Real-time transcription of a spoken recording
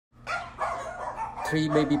Three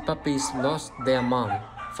baby puppies lost their mom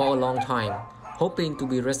for a long time, hoping to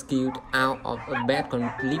be rescued out of a bad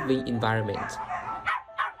living environment.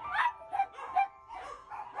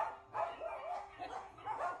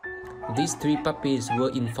 These three puppies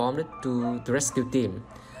were informed to the rescue team.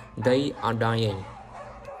 They are dying.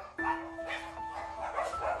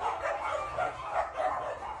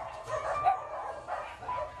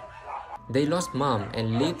 They lost mom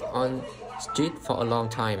and lived on street for a long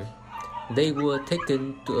time. They were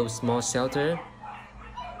taken to a small shelter.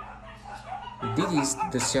 This is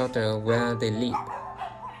the shelter where they live.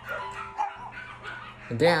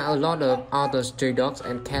 There are a lot of other stray dogs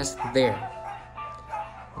and cats there.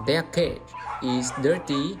 Their cage is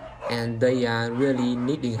dirty and they are really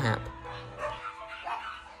needing help.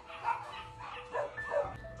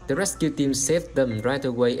 The rescue team saved them right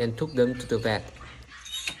away and took them to the vet.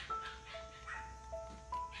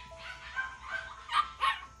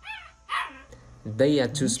 They are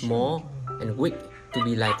too small and weak to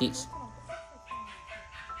be like this.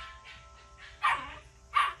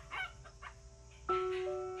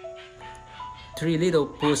 Three little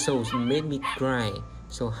poor souls made me cry.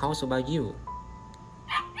 So how's about you?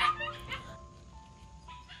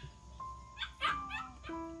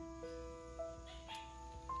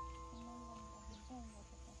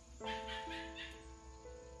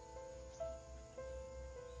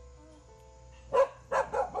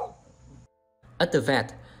 At the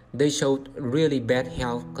vet, they showed really bad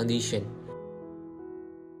health condition.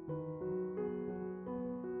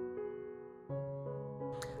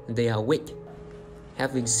 They are weak,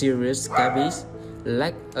 having serious scabies,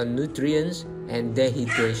 lack of nutrients and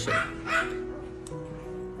dehydration.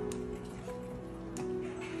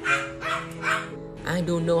 I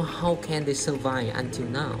don't know how can they survive until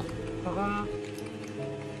now.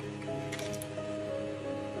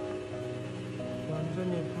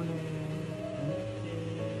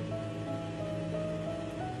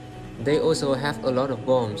 They also have a lot of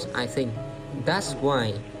worms. I think that's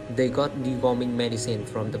why they got deworming medicine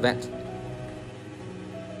from the vet.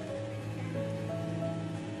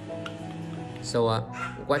 So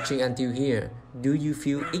watching until here, do you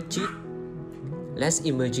feel itchy? Let's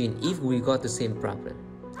imagine if we got the same problem.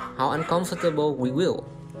 How uncomfortable we will.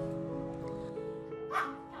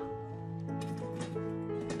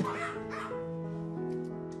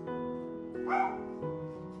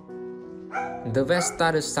 The vet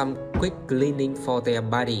started some quick cleaning for their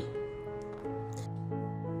body.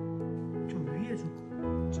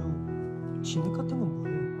 진흙 같은 건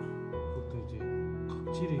뭐예요? 그것도 이제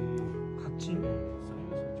각질이 쌓여서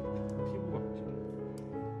피부 각질이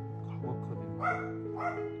각악화되는.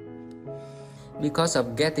 Because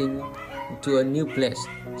of getting to a new place,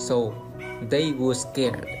 so they were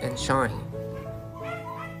scared and shy.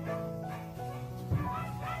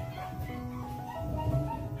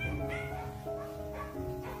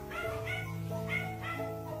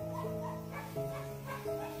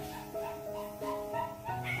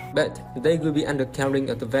 But they will be under caring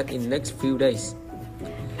of the vet in next few days.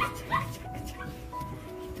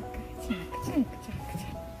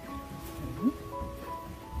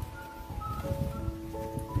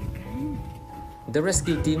 The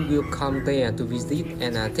rescue team will come there to visit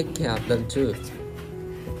and take care of them too.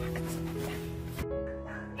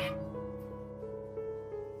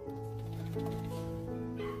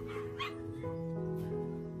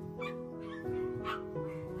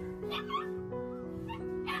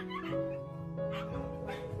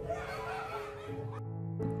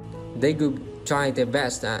 They will try their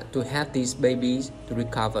best to help these babies to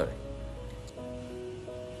recover.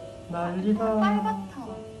 난리다.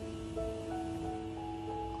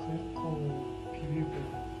 긁고 비비고.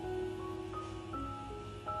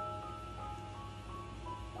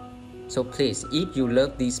 So please, if you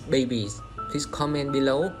love these babies, please comment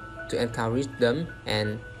below to encourage them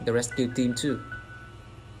and the rescue team too.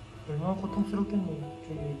 얼마나 고통스럽겠니?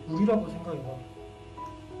 저기 물이라고 생각이 나.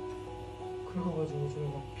 긁어가지고 저기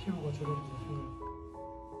막 피부가 저렇게 생각.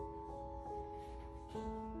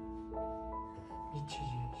 미치지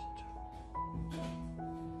진짜.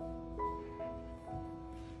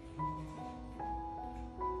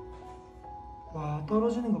 와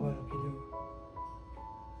떨어지는 거 봐요 비디오.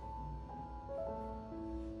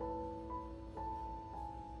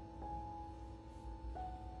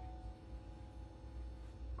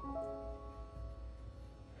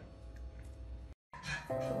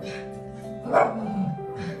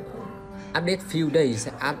 Update few days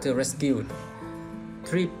after rescue,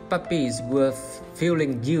 3 puppies were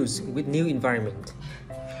feeling used with new environment.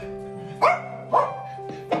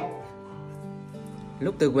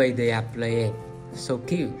 Look the way they are playing, so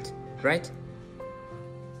cute, right?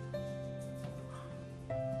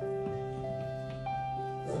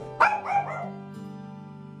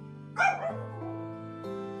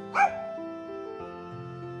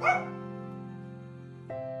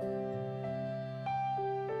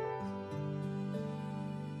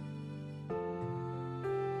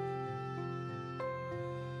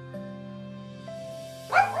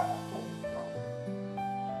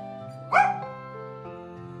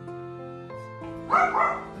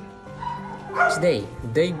 Today,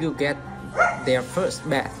 they will get their first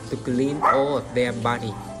bath to clean all of their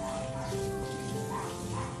body.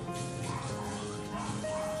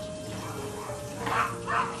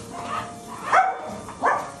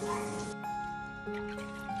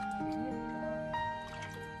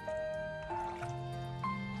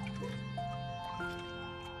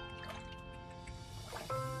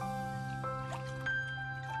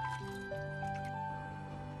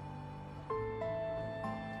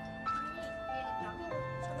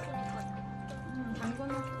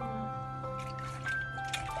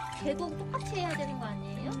 계곡 똑같이 해야 되는 거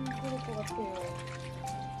아니에요? 그럴 것 같아요.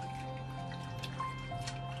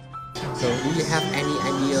 So do you have any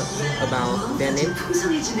idea about their name?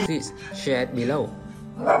 Please share it below.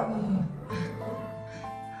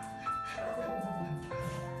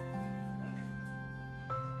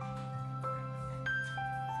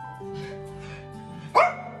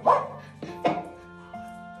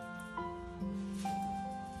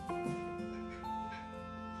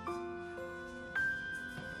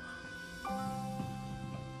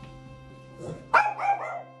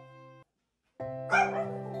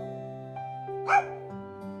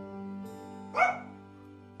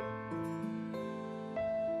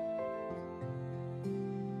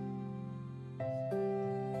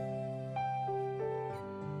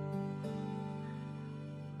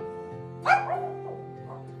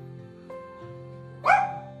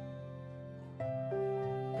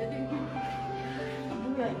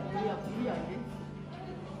 뭐야 이게?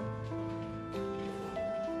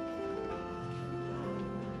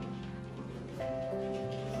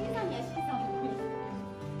 시선이야, 시선.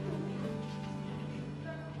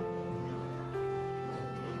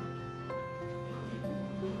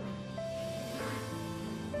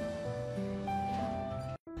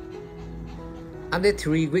 After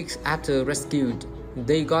 3 weeks after rescued,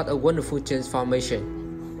 they got a wonderful transformation.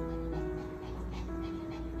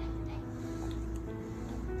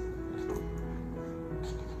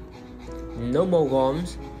 No more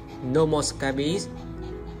worms, no more scabies.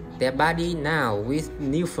 Their body now with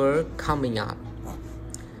new fur coming up.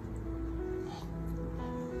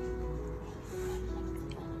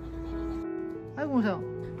 아이고 무서워.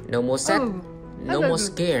 No more sad, Oh. no more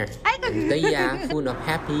scared. They are full of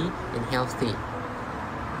happy and healthy.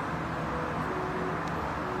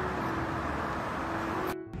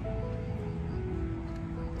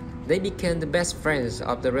 They became the best friends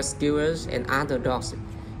of the rescuers and other dogs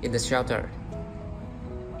in the shelter.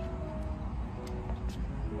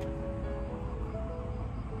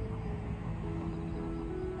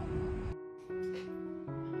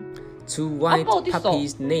 Two white 아빠 어딨어?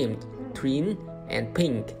 puppies named Twin and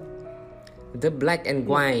Pink. The black and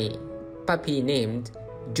white puppy named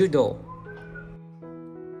Judo.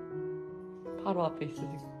 바로 앞에 있어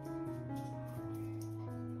지금.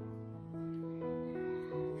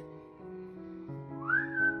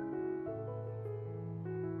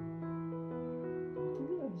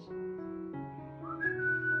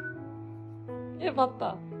 얘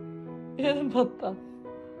봤다. 얘는 봤다.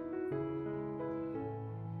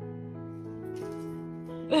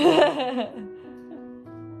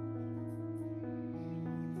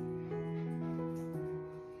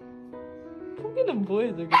 포기는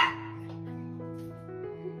뭐해 저기?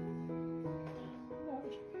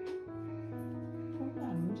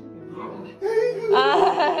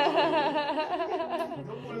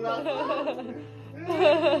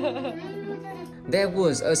 There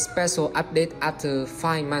was a special update after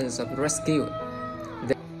 5 months of rescue.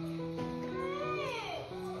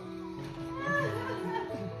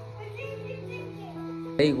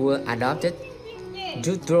 They were adopted.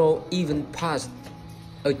 Judo even passed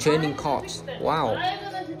a training course. Wow!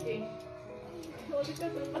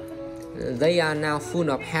 They are now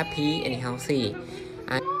full of happy and healthy.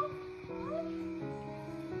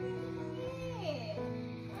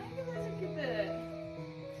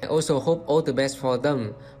 I also hope all the best for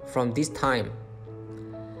them from this time.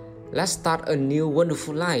 Let's start a new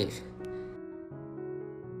wonderful life.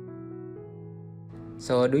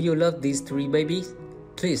 So do you love these 3 babies?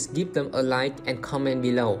 Please give them a like and comment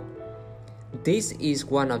below. This is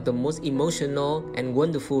one of the most emotional and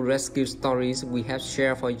wonderful rescue stories we have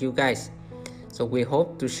shared for you guys. So we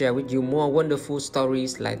hope to share with you more wonderful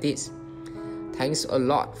stories like this. Thanks a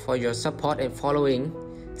lot for your support and following.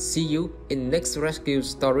 See you in next rescue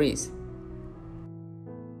stories.